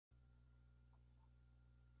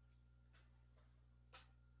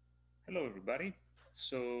Hello, everybody.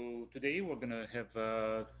 So today we're gonna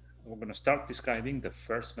start describing the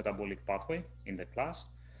first metabolic pathway in the class,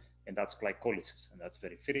 and that's glycolysis, and that's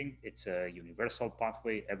very fitting. It's a universal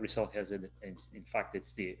pathway. Every cell has it. And in fact,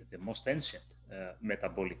 it's the most ancient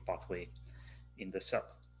metabolic pathway in the cell.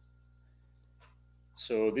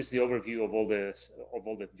 So this is the overview of all the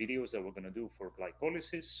videos that we're gonna do for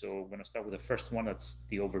glycolysis. So we're gonna start with the first one. That's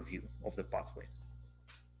the overview of the pathway.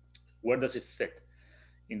 Where does it fit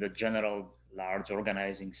in the general large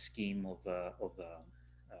organizing scheme of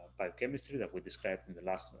biochemistry that we described in the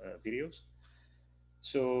last videos?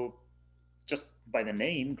 So just by the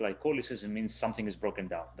name, glycolysis, it means something is broken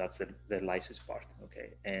down. That's the lysis part,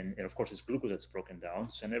 okay? And of course, it's glucose that's broken down.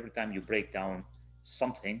 So every time you break down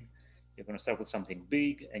something, you're going to start with something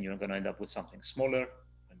big, and you're going to end up with something smaller.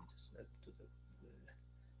 Let me just do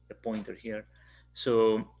the pointer here.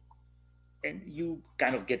 So and you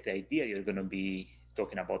kind of get the idea. You're going to be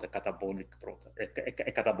talking about a a catabolic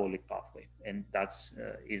pathway, and that's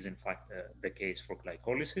is in fact the case for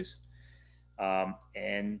glycolysis.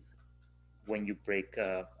 And when you break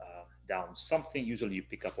down something, usually you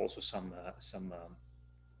pick up also some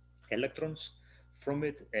electrons from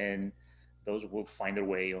it, and those will find their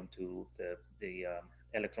way onto the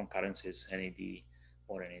electron currencies NAD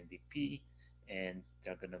or NADP, and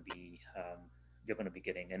they're going to be you're going to be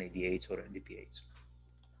getting NADH or NADPH.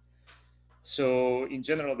 So in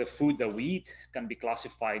general, the food that we eat can be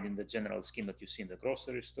classified in the general scheme that you see in the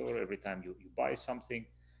grocery store. Every time you buy something,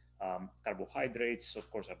 carbohydrates, of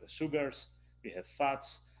course, are the sugars. You have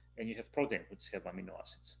fats, and you have protein, which have amino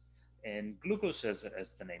acids. And glucose, as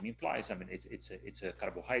the name implies, I mean, it's a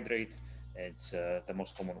carbohydrate. It's the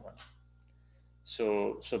most common one.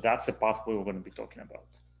 So that's the pathway we're going to be talking about.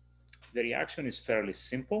 The reaction is fairly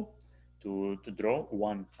simple to draw.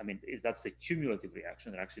 One, I mean, that's the cumulative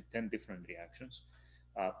reaction. There are actually 10 different reactions,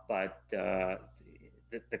 but the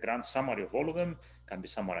grand summary of all of them can be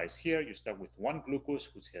summarized here. You start with one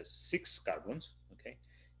glucose, which has 6 carbons, okay?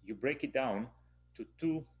 You break it down to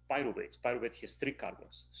 2 pyruvates. Pyruvate has 3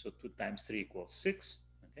 carbons, so 2 times 3 equals 6,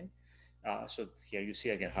 okay? So here you see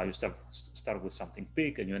again how you start with something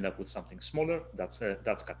big and you end up with something smaller. That's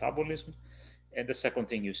catabolism. And the second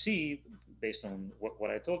thing you see, based on what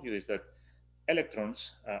I told you, is that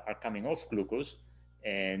electrons are coming off glucose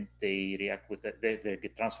and they react with they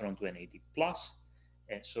get transferred onto NAD plus.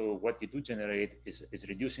 And so what you do generate is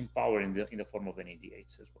reducing power in the form of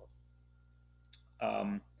NADH as well.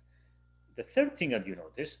 The third thing that you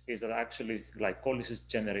notice is that actually glycolysis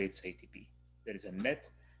generates ATP. There is a net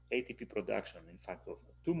ATP production, in fact, of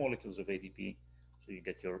 2 molecules of ATP. So you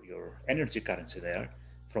get your energy currency there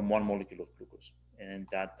from 1 molecule of glucose. And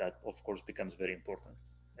that of course, becomes very important,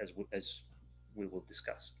 as we will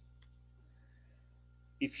discuss.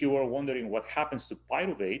 If you are wondering what happens to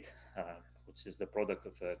pyruvate, which is the product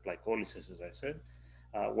of glycolysis, as I said,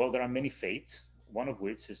 well, there are many fates, one of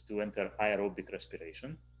which is to enter aerobic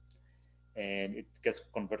respiration, and it gets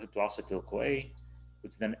converted to acetyl-CoA,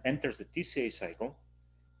 which then enters the TCA cycle.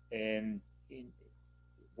 And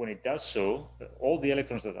when it does so, all the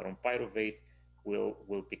electrons that are on pyruvate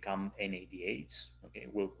will become NADH. Okay,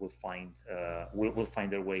 will find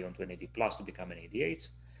their way onto NAD plus to become NADH,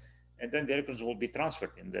 and then the electrons will be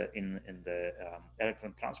transferred in the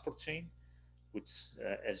electron transport chain, which,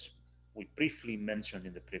 as we briefly mentioned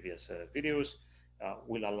in the previous videos,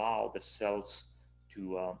 will allow the cells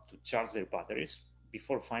to charge their batteries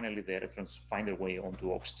before finally the electrons find their way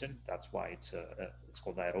onto oxygen. That's why it's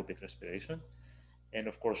called aerobic respiration. And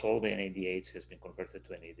of course, all the NADH has been converted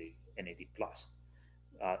to NAD plus.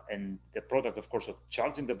 And the product, of course, of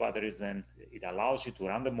charging the batteries, then it allows you to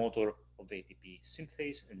run the motor of ATP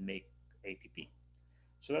synthase and make ATP.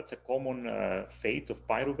 So that's a common fate of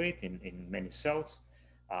pyruvate in many cells.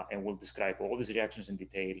 And we'll describe all these reactions in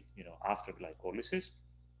detail, after glycolysis.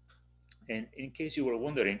 And in case you were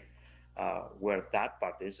wondering where that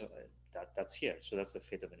part is, that's here. So that's the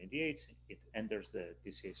fate of NADH. It enters the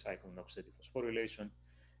TCA cycle in oxidative phosphorylation,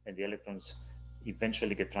 and the electrons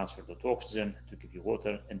eventually get transferred to oxygen to give you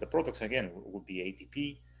water. And the products, again, would be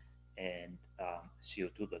ATP and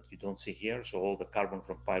CO2 that you don't see here. So all the carbon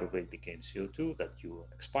from pyruvate became CO2 that you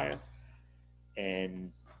expire,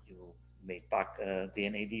 and you made back the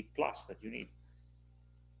NAD plus that you need.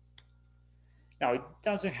 Now, it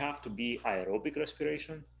doesn't have to be aerobic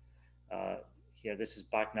respiration. Here, this is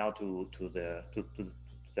back now to the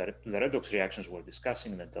redox reactions we're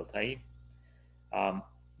discussing in the delta E.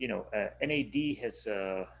 NAD has,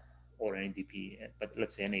 or NADP, but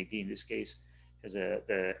let's say NAD in this case, has at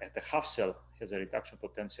the half cell has a reduction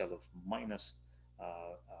potential of minus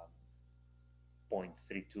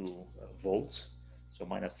 0.32 volts. so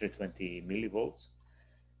minus 320 millivolts.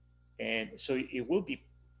 And so it will be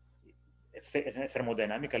a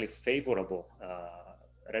thermodynamically favorable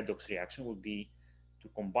redox reaction will be to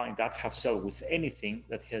combine that half cell with anything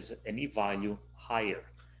that has an E value higher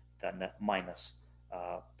than minus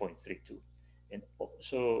 0.32. And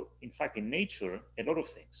so, in fact, in nature, a lot of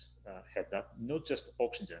things have that, not just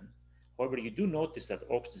oxygen. However, you do notice that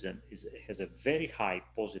oxygen has a very high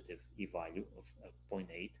positive E value of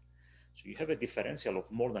 0.8. So you have a differential of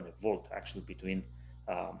more than a volt actually between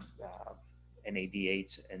um,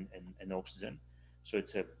 NADH and oxygen. So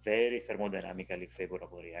it's a very thermodynamically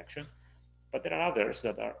favorable reaction. But there are others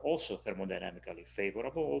that are also thermodynamically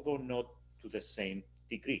favorable, although not to the same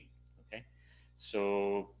degree. Okay,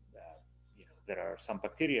 so there are some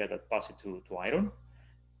bacteria that pass it to iron,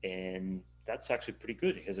 and that's actually pretty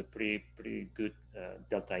good. It has a pretty good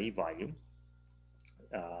delta E value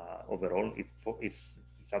overall, if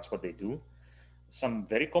that's what they do. Some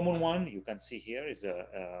very common one you can see here is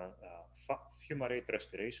a fumarate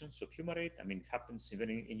respiration. So fumarate, I mean, happens even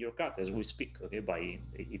in your gut as we speak, okay, by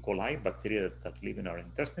E. coli, bacteria that live in our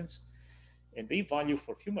intestines. And the value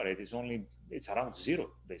for fumarate is it's around 0,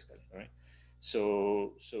 basically, right?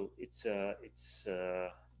 So it's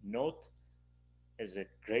not as a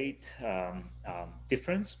great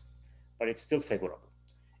difference, but it's still favorable.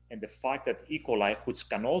 And the fact that E. coli, which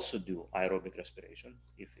can also do aerobic respiration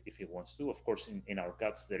if it wants to, of course, in our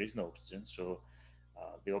guts there is no oxygen, so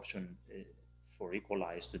the option for E.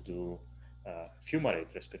 coli is to do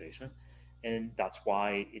fumarate respiration, and that's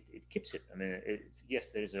why it keeps it. I mean,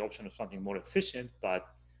 yes, there is an option of something more efficient, but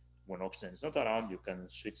when oxygen is not around, you can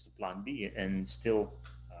switch to plan B and still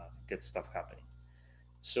get stuff happening.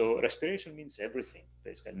 So respiration means everything,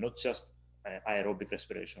 basically, not just aerobic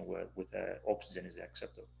respiration where with oxygen is the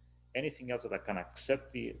acceptor. Anything else that can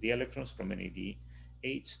accept the electrons from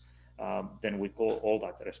NADH, then we call all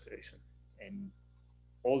that respiration. And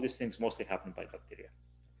all these things mostly happen by bacteria.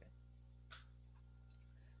 Okay?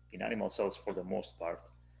 In animal cells, for the most part,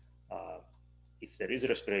 if there is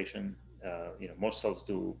respiration, most cells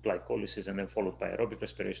do glycolysis and then followed by aerobic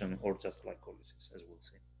respiration or just glycolysis, as we'll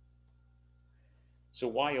see. So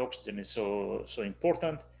why oxygen is so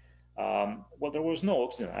important? Well, there was no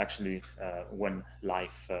oxygen actually when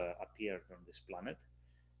life appeared on this planet,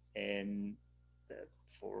 and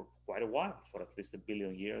for quite a while, for at least 1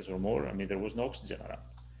 billion years or more, I mean, there was no oxygen around,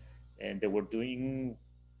 and they were doing,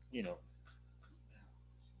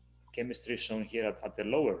 chemistry shown here at the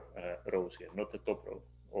lower rows here, not the top row,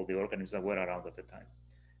 all the organisms that were around at the time,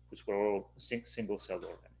 which were all single-celled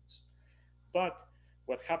organisms. But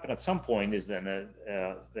what happened at some point is then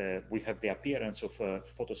we have the appearance of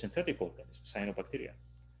photosynthetic organisms, cyanobacteria,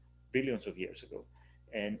 billions of years ago.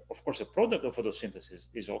 And of course, a product of photosynthesis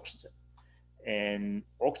is oxygen. And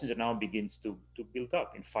oxygen now begins to build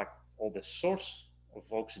up. In fact, all the source of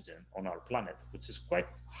oxygen on our planet, which is quite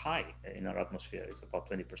high in our atmosphere, it's about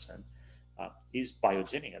 20%, is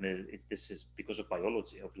biogenic. I mean, this is because of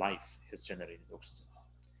biology of life has generated oxygen.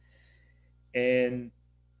 And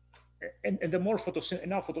the more photosynthesis,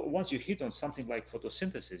 now once you hit on something like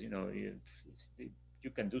photosynthesis, you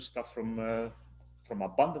can do stuff from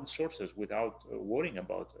abundant sources without worrying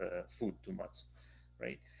about food too much,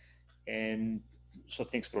 right? And so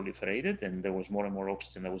things proliferated, and there was more and more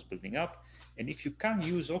oxygen that was building up. And if you can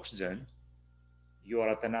use oxygen, you are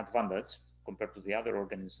at an advantage compared to the other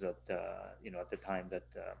organisms that at the time that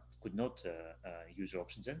could not use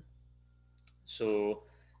oxygen. So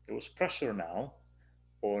there was pressure now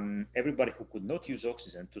on everybody who could not use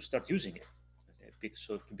oxygen to start using it. Okay?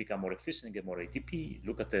 So to become more efficient, get more ATP.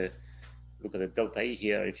 Look at the delta E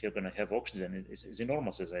here. If you're going to have oxygen, it's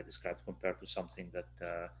enormous, as I described, compared to something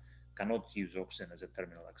that cannot use oxygen as a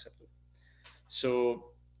terminal acceptor.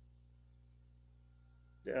 So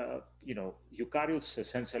eukaryotes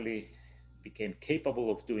essentially became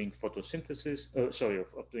capable of doing photosynthesis.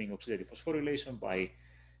 Of doing oxidative phosphorylation by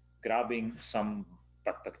grabbing some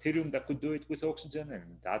bacterium that could do it with oxygen, and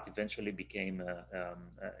that eventually became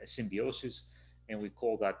a symbiosis, and we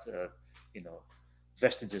call that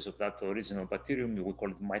vestiges of that original bacterium. We call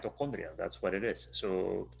it mitochondria. That's what it is.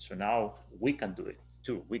 So now we can do it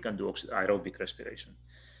too. We can do aerobic respiration,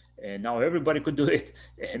 and now everybody could do it.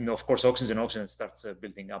 And of course, oxygen starts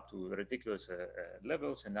building up to ridiculous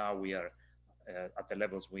levels, and now we are at the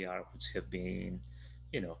levels we are, which have been,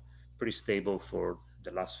 pretty stable for the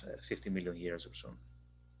last 50 million years or so,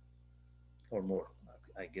 or more.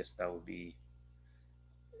 I guess that would be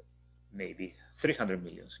maybe 300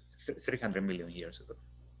 million years ago.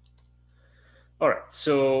 All right,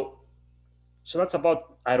 so that's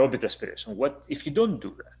about aerobic respiration. What if you don't do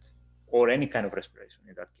that, or any kind of respiration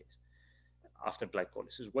in that case? after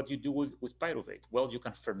glycolysis. What do you do with pyruvate? Well, you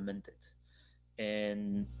can ferment it.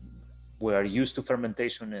 And we are used to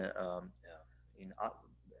fermentation in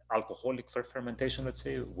alcoholic fermentation, let's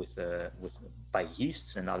say, with by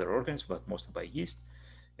yeasts and other organs, but mostly by yeast.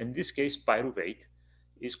 In this case, pyruvate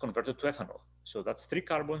is converted to ethanol. So that's 3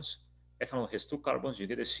 carbons. Ethanol has 2 carbons. You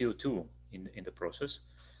get a CO2 in the process.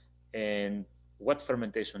 And what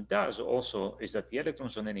fermentation does also is that the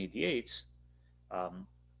electrons on NADH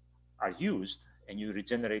are used and you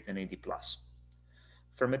regenerate NAD+.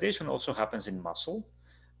 Fermentation also happens in muscle.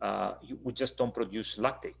 We just don't produce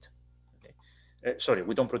lactate. Okay? Sorry,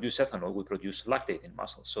 we don't produce ethanol, we produce lactate in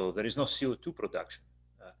muscle. So there is no CO2 production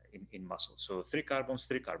in muscle. So 3 carbons,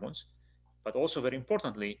 3 carbons. But also very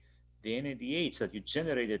importantly, the NADH that you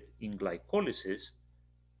generated in glycolysis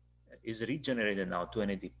is regenerated now to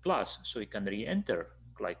NAD+, so it can re-enter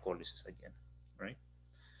glycolysis again, right?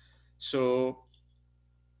 So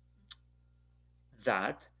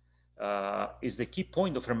that is the key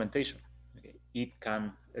point of fermentation. Okay? It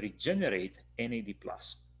can regenerate NAD+.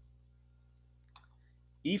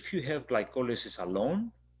 If you have glycolysis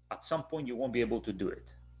alone, at some point you won't be able to do it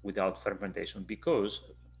without fermentation because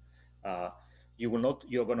you're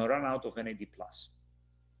going to run out of NAD+.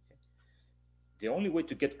 Okay? The only way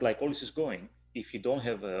to get glycolysis going, if you don't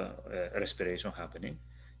have a respiration happening,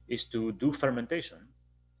 is to do fermentation,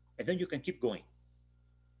 and then you can keep going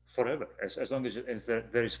forever, as long as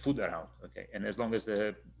there is food around, okay, and as long as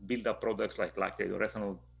the build-up products like lactate or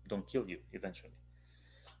ethanol don't kill you eventually.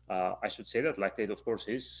 I should say that lactate, of course,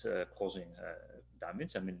 is causing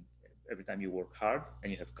damage. I mean, every time you work hard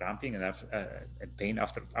and you have cramping and pain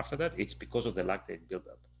after that, it's because of the lactate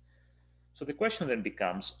buildup. So the question then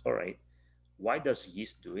becomes, all right, why does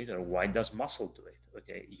yeast do it, or why does muscle do it?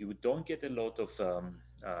 Okay, you don't get a lot of,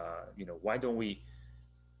 why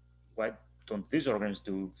don't these organs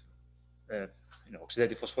do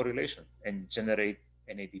oxidative phosphorylation and generate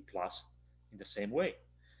NAD+ in the same way?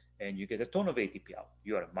 And you get a ton of ATP out.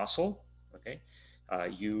 You are a muscle, okay?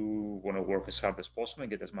 You want to work as hard as possible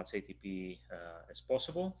and get as much ATP as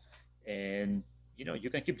possible. And you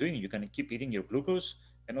can keep doing it. You can keep eating your glucose,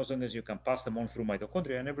 and as long as you can pass them on through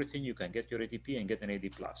mitochondria and everything, you can get your ATP and get an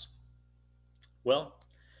NAD+. Well,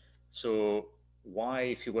 so why,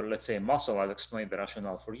 if you were, let's say, a muscle, I'll explain the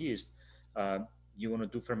rationale for yeast, you want to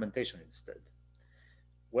do fermentation instead.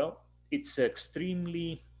 Well, it's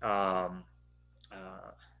extremely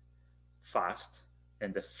fast,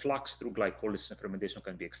 and the flux through glycolysis and fermentation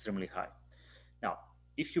can be extremely high. Now,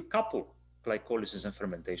 if you couple glycolysis and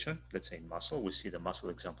fermentation, let's say in muscle, we see the muscle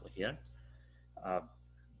example here.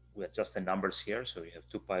 We adjust the numbers here, so you have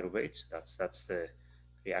 2 pyruvates. That's the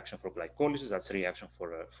reaction for glycolysis. That's the reaction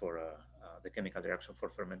for the chemical reaction for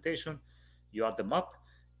fermentation. You add them up,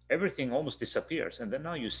 everything almost disappears, and then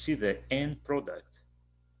now you see the end product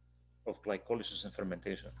of glycolysis and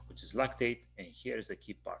fermentation, which is lactate, and here is the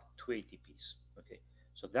key part: 2 ATPs. Okay,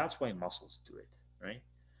 so that's why muscles do it, right?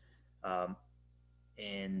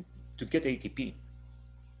 And to get ATP,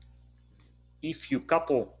 if you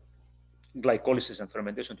couple glycolysis and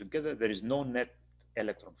fermentation together, there is no net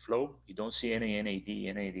electron flow. You don't see any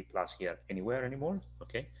NAD plus here anywhere anymore.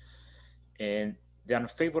 Okay, and the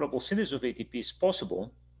unfavorable synthesis of ATP is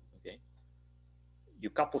possible. Okay, you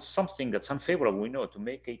couple something that's unfavorable. We know to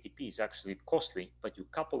make ATP is actually costly, but you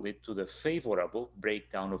couple it to the favorable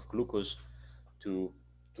breakdown of glucose to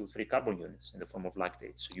 2-3 carbon units in the form of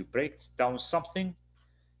lactate. So you break down something,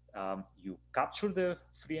 you capture the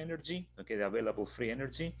free energy, okay, the available free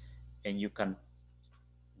energy, and you can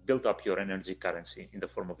build up your energy currency in the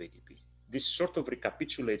form of ATP. This sort of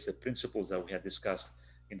recapitulates the principles that we had discussed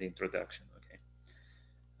in the introduction, okay,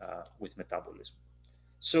 with metabolism.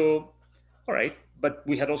 So, all right, but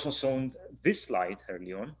we had also shown this slide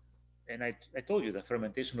early on, and I told you the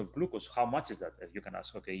fermentation of glucose, how much is that? You can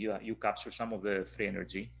ask, okay, you capture some of the free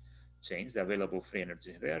energy change, the available free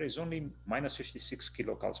energy there is only minus 56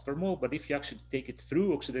 kilocalories per mole, but if you actually take it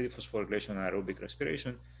through oxidative phosphorylation and aerobic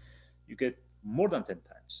respiration, you get more than 10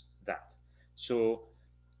 times that. So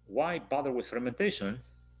why bother with fermentation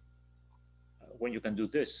when you can do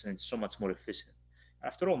this and it's so much more efficient?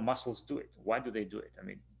 After all, muscles do it. Why do they do it? I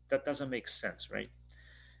mean, that doesn't make sense, right?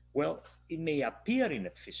 Well, it may appear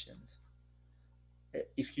inefficient.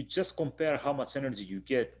 If you just compare how much energy you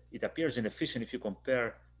get, it appears inefficient if you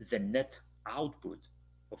compare the net output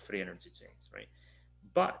of free energy change, right?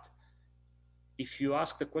 But if you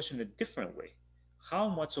ask the question a different way, how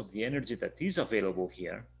much of the energy that is available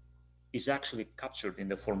here is actually captured in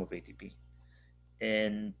the form of ATP?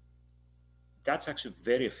 And that's actually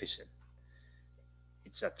very efficient.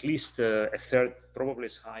 it's at least a third, probably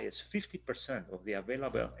as high as 50% of the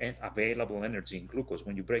available energy in glucose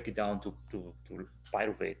when you break it down to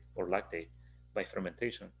pyruvate or lactate by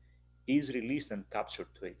fermentation is released and captured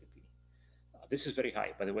to ATP. This is very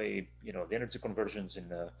high. By the way, the energy conversions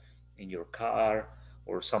in your car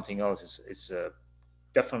or something else is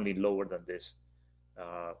definitely lower than this.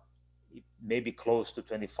 Uh, it may be close to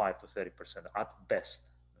 25 to 30% at best.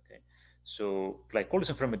 Okay, so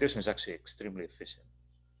glycolysis fermentation is actually extremely efficient,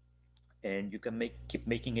 and you can keep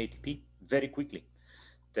making ATP very quickly.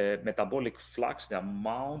 The metabolic flux, the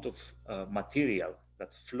amount of material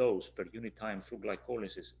that flows per unit time through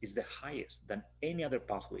glycolysis is the highest than any other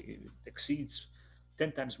pathway. It exceeds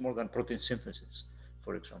 10 times more than protein synthesis,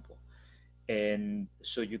 for example. And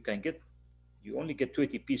so you only get 2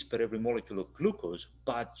 ATPs per every molecule of glucose,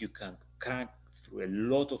 but you can crank through a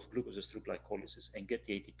lot of glucoses through glycolysis and get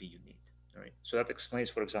the ATP you need. All right. So that explains,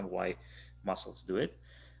 for example, why muscles do it.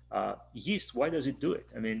 Yeast, why does it do it?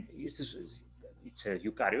 I mean, yeast it's a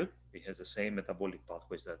eukaryote. It has the same metabolic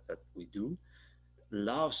pathways that we do.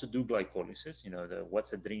 Loves to do glycolysis.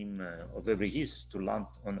 What's the dream of every yeast? To land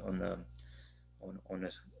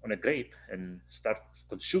on a grape and start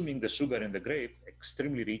consuming the sugar in the grape,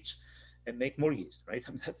 extremely rich, and make more yeast, right?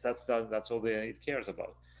 That's all it cares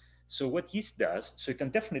about. So what yeast does, so it can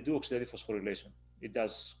definitely do oxidative phosphorylation. It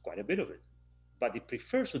does quite a bit of it, but it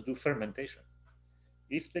prefers to do fermentation.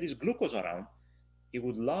 If there is glucose around, it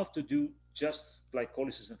would love to do just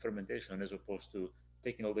glycolysis and fermentation as opposed to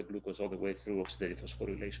taking all the glucose all the way through oxidative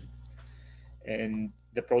phosphorylation. And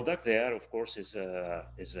the product there, of course, is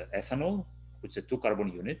ethanol, which is a 2-carbon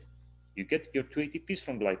unit. You get your 2 ATPs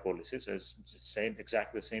from glycolysis, as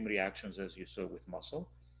exactly the same reactions as you saw with muscle.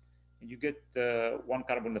 And you get 1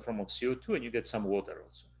 carbon in the form of CO2, and you get some water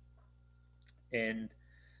also. And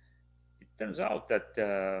it turns out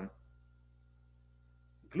that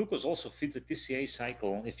glucose also feeds the TCA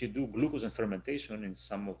cycle. If you do glucose and fermentation in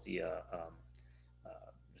some of the,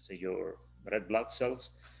 let's say, your red blood cells,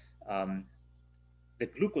 the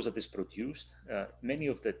glucose that is produced, many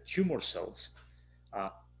of the tumor cells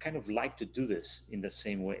kind of like to do this in the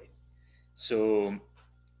same way. So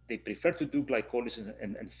they prefer to do glycolysis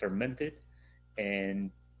and ferment it. And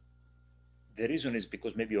the reason is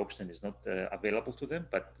because maybe oxygen is not available to them.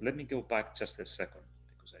 But let me go back just a second,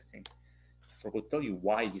 because I think I forgot to tell you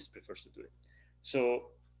why yeast prefers to do it. So,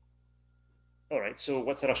 all right, so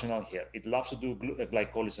what's the rationale here? It loves to do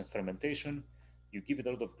glycolysis and fermentation. You give it a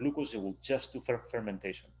lot of glucose, it will just do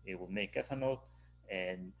fermentation. It will make ethanol,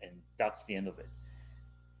 and that's the end of it.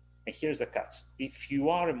 And here's the catch. If you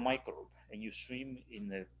are a microbe and you swim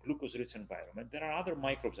in a glucose-rich environment, there are other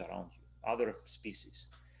microbes around you, other species.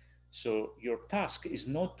 So your task is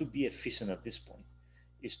not to be efficient at this point,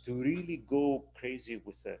 is to really go crazy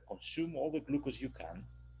with consume all the glucose you can,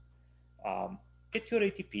 get your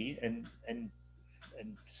ATP and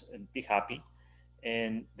be happy.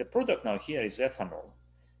 And the product now here is ethanol.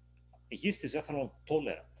 Yeast is ethanol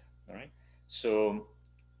tolerant, all right? So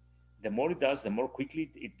the more it does, the more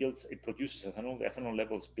quickly it produces ethanol. The ethanol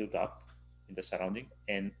levels build up in the surrounding,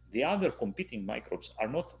 and the other competing microbes are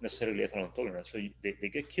not necessarily ethanol tolerant, so they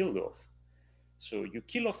get killed off. So you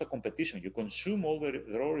kill off the competition, you consume all the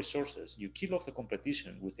raw resources, you kill off the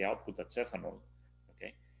competition with the output that's ethanol,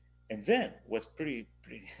 okay? And then what's pretty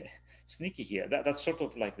sneaky here, that's sort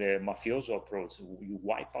of like the mafioso approach. You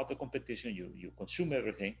wipe out the competition, you consume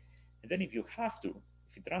everything, and then if you have to,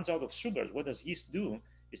 if it runs out of sugars, what does yeast do?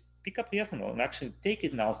 Is pick up the ethanol and actually take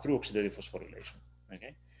it now through oxidative phosphorylation,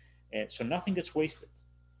 okay? And so nothing gets wasted.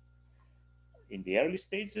 In the early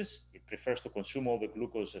stages, it prefers to consume all the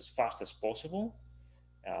glucose as fast as possible,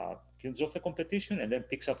 kills off the competition, and then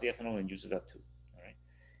picks up the ethanol and uses that too. All right.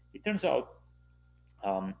 It turns out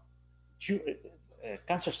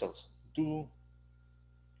cancer cells do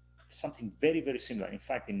something very, very similar. In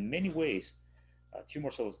fact, in many ways,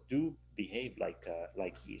 tumor cells do behave like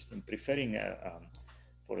yeast in preferring,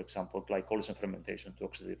 for example, glycolysis and fermentation to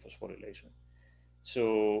oxidative phosphorylation.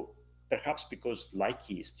 So perhaps because, like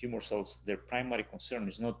yeast, tumor cells, their primary concern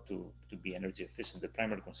is not to be energy efficient. The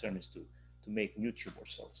primary concern is to make new tumor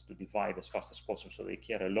cells, to divide as fast as possible. So they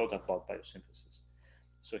care a lot about biosynthesis.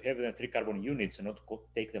 So having the 3-carbon units and not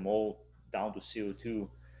take them all down to CO2,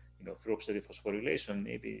 through oxidative phosphorylation,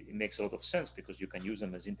 maybe it makes a lot of sense because you can use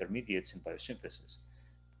them as intermediates in biosynthesis.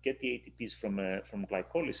 Get the ATPs from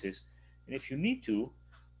glycolysis, and if you need to,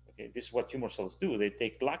 okay, this is what tumor cells do. They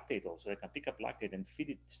take lactate also. They can pick up lactate and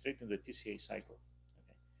feed it straight into the TCA cycle.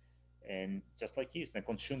 Okay? And just like yeast, they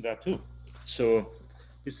consume that too. So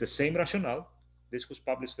it's the same rationale. This was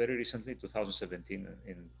published very recently, 2017,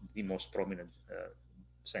 in the most prominent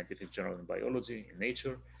scientific journal in biology, in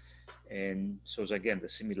Nature. And so again, the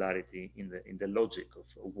similarity in the logic of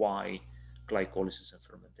why glycolysis and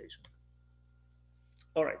fermentation.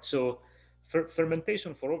 All right, so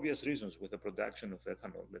fermentation, for obvious reasons, with the production of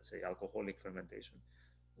ethanol, let's say alcoholic fermentation,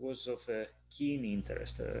 was of keen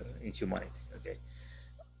interest in humanity. Okay,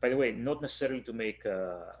 by the way, not necessarily to make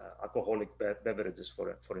alcoholic beverages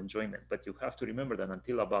for enjoyment, but you have to remember that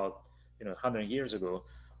until about 100 years ago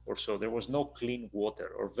or so, there was no clean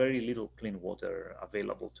water or very little clean water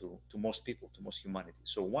available to most people, to most humanity.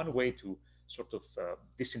 So one way to sort of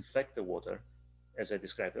disinfect the water, as I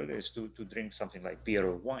described earlier, is to drink something like beer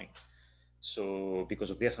or wine. So because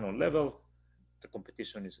of the ethanol level, the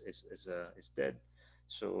competition is dead.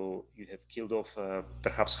 So you have killed off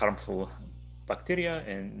perhaps harmful bacteria,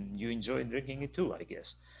 and you enjoy drinking it too, I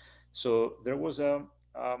guess. So there was um,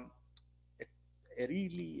 a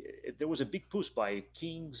really there was a big push by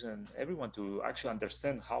kings and everyone to actually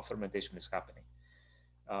understand how fermentation is happening.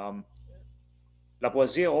 Um,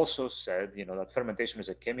 Lavoisier also said, that fermentation is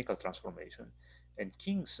a chemical transformation, and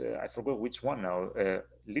kings, I forgot which one now,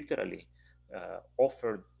 literally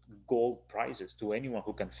offered gold prizes to anyone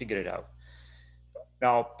who can figure it out.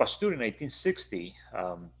 Now, Pasteur in 1860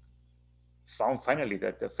 found finally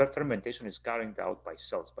that the fermentation is carried out by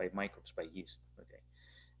cells, by microbes, by yeast. Okay,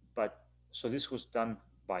 but so this was done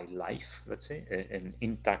by life. Let's say an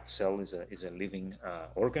intact cell is a living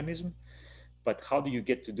organism, but how do you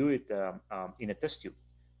get to do it in a test tube?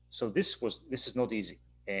 So this is not easy.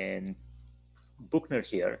 And Buchner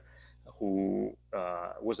here, who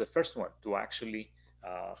was the first one to actually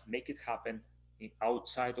make it happen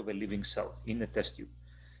outside of a living cell in a test tube.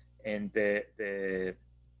 And the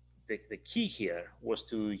key here was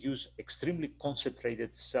to use extremely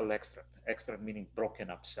concentrated cell extract meaning broken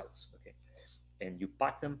up cells. Okay, and you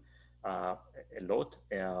pack them a lot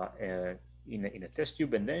in a test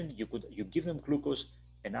tube, and then you give them glucose,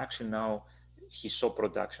 and actually now he saw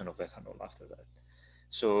production of ethanol after that.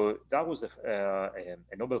 So that was a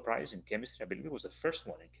Nobel Prize in chemistry. I believe it was the first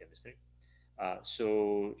one in chemistry.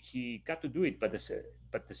 So he got to do it, but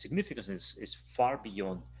the significance is far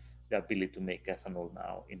beyond the ability to make ethanol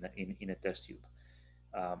now in a test tube.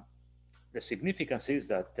 Um, the significance is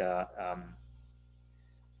that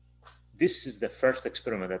this is the first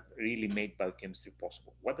experiment that really made biochemistry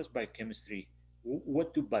possible. What does biochemistry,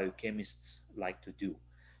 what do biochemists like to do?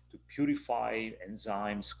 To purify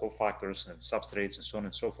enzymes, cofactors, and substrates, and so on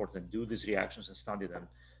and so forth, and do these reactions and study them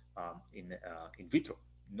in vitro,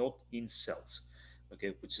 not in cells,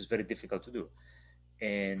 okay, which is very difficult to do.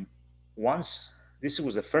 And once this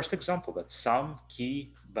was the first example that some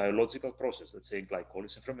key biological process, let's say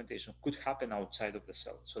glycolysis and fermentation, could happen outside of the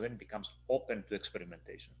cell. So then it becomes open to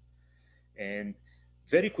experimentation. And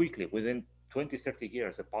very quickly, within 20, 30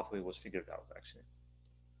 years, the pathway was figured out, actually.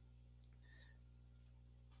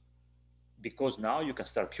 Because now you can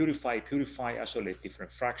start purify, isolate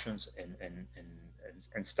different fractions,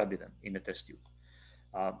 and study them in a test tube.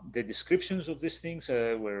 The descriptions of these things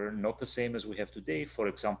were not the same as we have today. For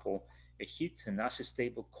example, a heat and acid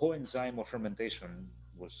stable coenzyme of fermentation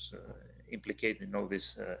was implicated in all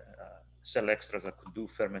these cell extras that could do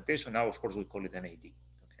fermentation. Now, of course, we call it NAD.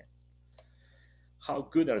 Okay. How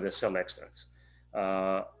good are the cell extracts?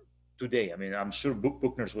 Today, I mean, I'm sure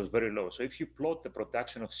Buchner's was very low. So if you plot the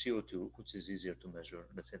production of CO2, which is easier to measure,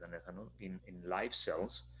 let's say, than ethanol, in live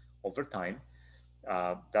cells over time,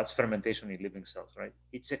 that's fermentation in living cells, right?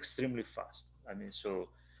 It's extremely fast. I mean, so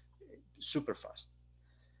super fast.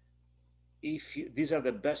 These are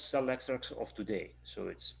the best cell extracts of today, so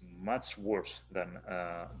it's much worse than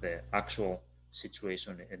the actual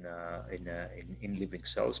situation in living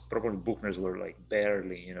cells. Probably Buchner's were like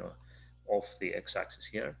barely, off the x-axis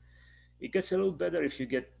here. It gets a little better if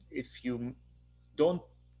you don't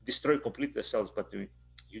destroy completely the cells, but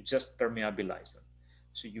you just permeabilize them.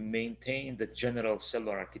 So you maintain the general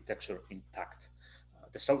cellular architecture intact.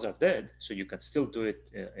 The cells are dead, so you can still do it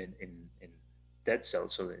in dead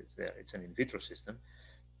cells. So it's an in vitro system.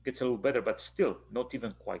 It gets a little better, but still not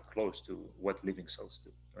even quite close to what living cells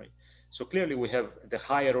do, right? So clearly we have the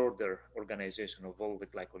higher order organization of all the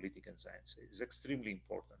glycolytic enzymes. It's extremely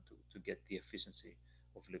important to get the efficiency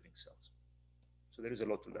of living cells. So there is a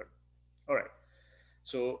lot to learn. All right.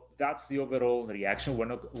 So that's the overall reaction.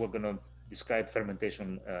 We're going to describe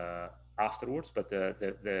fermentation afterwards, but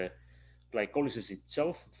the glycolysis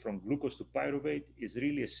itself, from glucose to pyruvate, is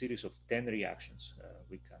really a series of 10 reactions.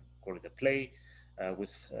 We can call it a play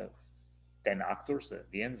with 10 actors,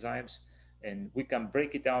 the enzymes, and we can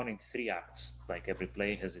break it down in 3 acts. Like every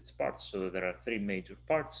play has its parts, so there are 3 major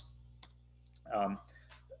parts. Um,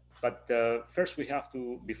 But first we have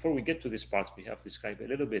to, before we get to these parts, we have to describe a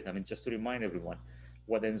little bit, I mean, just to remind everyone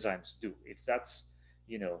what enzymes do. If that's,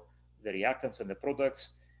 you know, the reactants and the products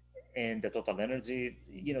and the total energy,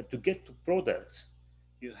 you know, to get to products,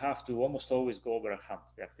 you have to almost always go over a hump,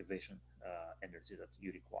 the activation energy that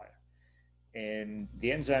you require. And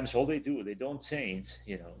the enzymes, all they do, they don't change,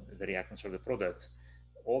 you know, the reactants or the products.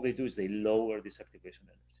 All they do is they lower this activation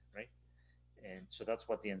energy, right? And so that's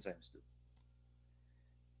what the enzymes do.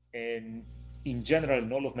 And in general,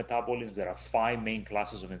 in all of metabolism, there are five main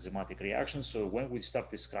classes of enzymatic reactions. So when we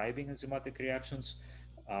start describing enzymatic reactions,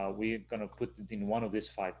 we're going to put it in one of these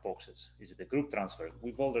five boxes. Is it a group transfer?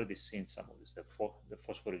 We've already seen some of this, the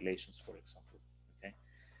phosphorylations, for example, okay,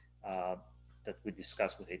 that we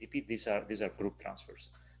discussed with ATP. These are group transfers.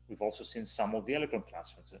 We've also seen some of the electron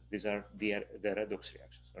transfers. These are the redox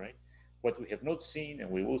reactions, all right? What we have not seen,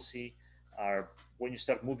 and we will see, are when you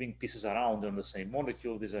start moving pieces around on the same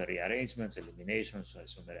molecule. These are rearrangements, eliminations,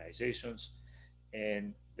 isomerizations,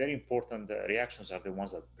 and very important reactions are the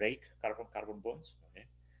ones that break carbon-carbon bonds. Okay?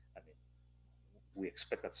 I mean, we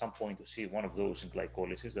expect at some point to see one of those in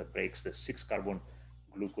glycolysis that breaks the 6-carbon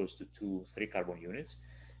glucose to 2 3-carbon units.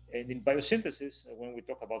 And in biosynthesis, when we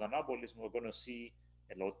talk about anabolism, we're going to see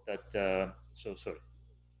a lot that,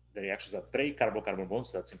 the reactions that break carbon-carbon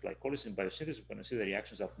bonds, that's in glycolysis. In biosynthesis, we're going to see the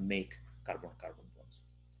reactions that make carbon-carbon bonds,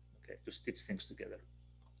 okay, to stitch things together.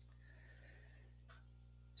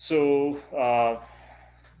 So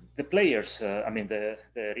the players, the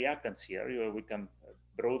reactants here, we can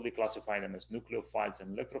broadly classify them as nucleophiles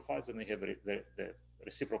and electrophiles, and they have the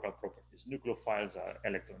reciprocal properties. Nucleophiles are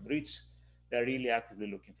electron-rich. They're really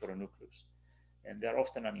actively looking for a nucleus. And they're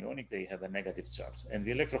often anionic. They have a negative charge. And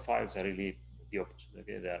the electrophiles are really the opposite.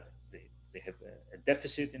 Okay? They have a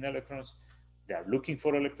deficit in electrons. They are looking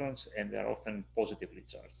for electrons, and they're often positively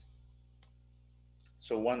charged.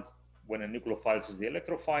 So when a nucleophile is the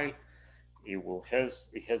electrophile,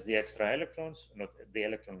 it has the extra electrons, not the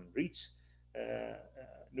electron-rich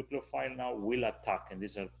nucleophile now will attack, and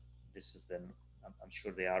this is the, I'm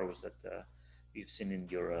sure, the arrows that you've seen in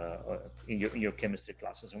your chemistry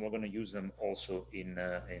classes, and we're going to use them also in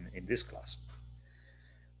this class.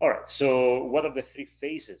 All right. So what are the three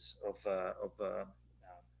phases of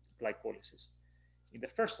glycolysis? In the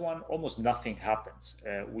first one, almost nothing happens.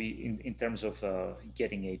 In terms of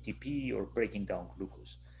getting ATP or breaking down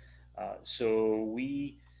glucose.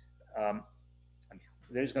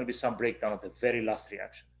 There's going to be some breakdown at the very last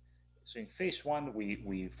reaction. So in phase one,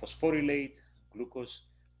 we phosphorylate glucose,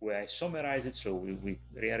 we isomerize it, so we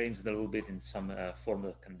rearrange it a little bit in some form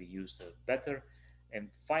that can be used better. And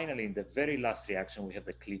finally, in the very last reaction, we have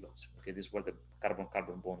the cleavage. Okay, this is where the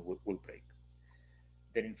carbon-carbon bond will break.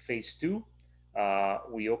 Then in phase two,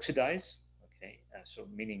 we oxidize, okay, so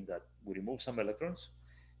meaning that we remove some electrons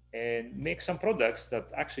and make some products that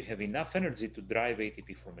actually have enough energy to drive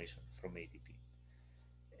ATP formation from ATP.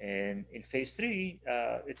 And in phase three,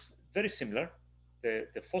 it's very similar. The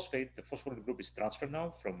phosphorylate group is transferred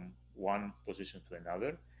now from one position to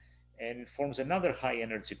another, and it forms another high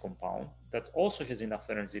energy compound that also has enough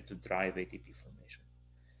energy to drive ATP formation.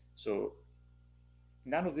 So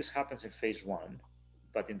none of this happens in phase one,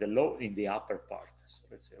 but in the upper part, so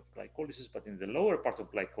let's say, of glycolysis, but in the lower part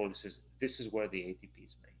of glycolysis, this is where the ATP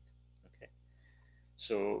is made. Okay,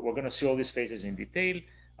 so we're going to see all these phases in detail.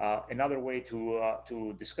 Another way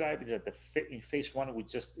to describe it is that in phase one,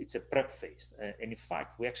 it's a prep phase, and in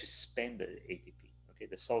fact, we actually spend the ATP. Okay,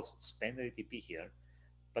 the cells spend the ATP here,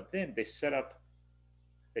 but then they set up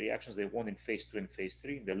the reactions they want in phase two and phase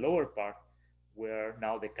three in the lower part, where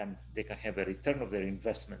now they can have a return of their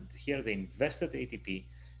investment. Here they invested ATP,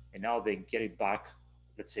 and now they get it back,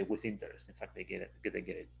 let's say, with interest. In fact, they get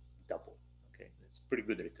it double. Okay, it's a pretty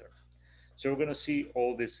good return. So we're going to see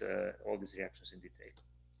all these reactions in detail,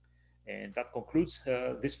 and that concludes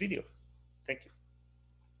this video. Thank you.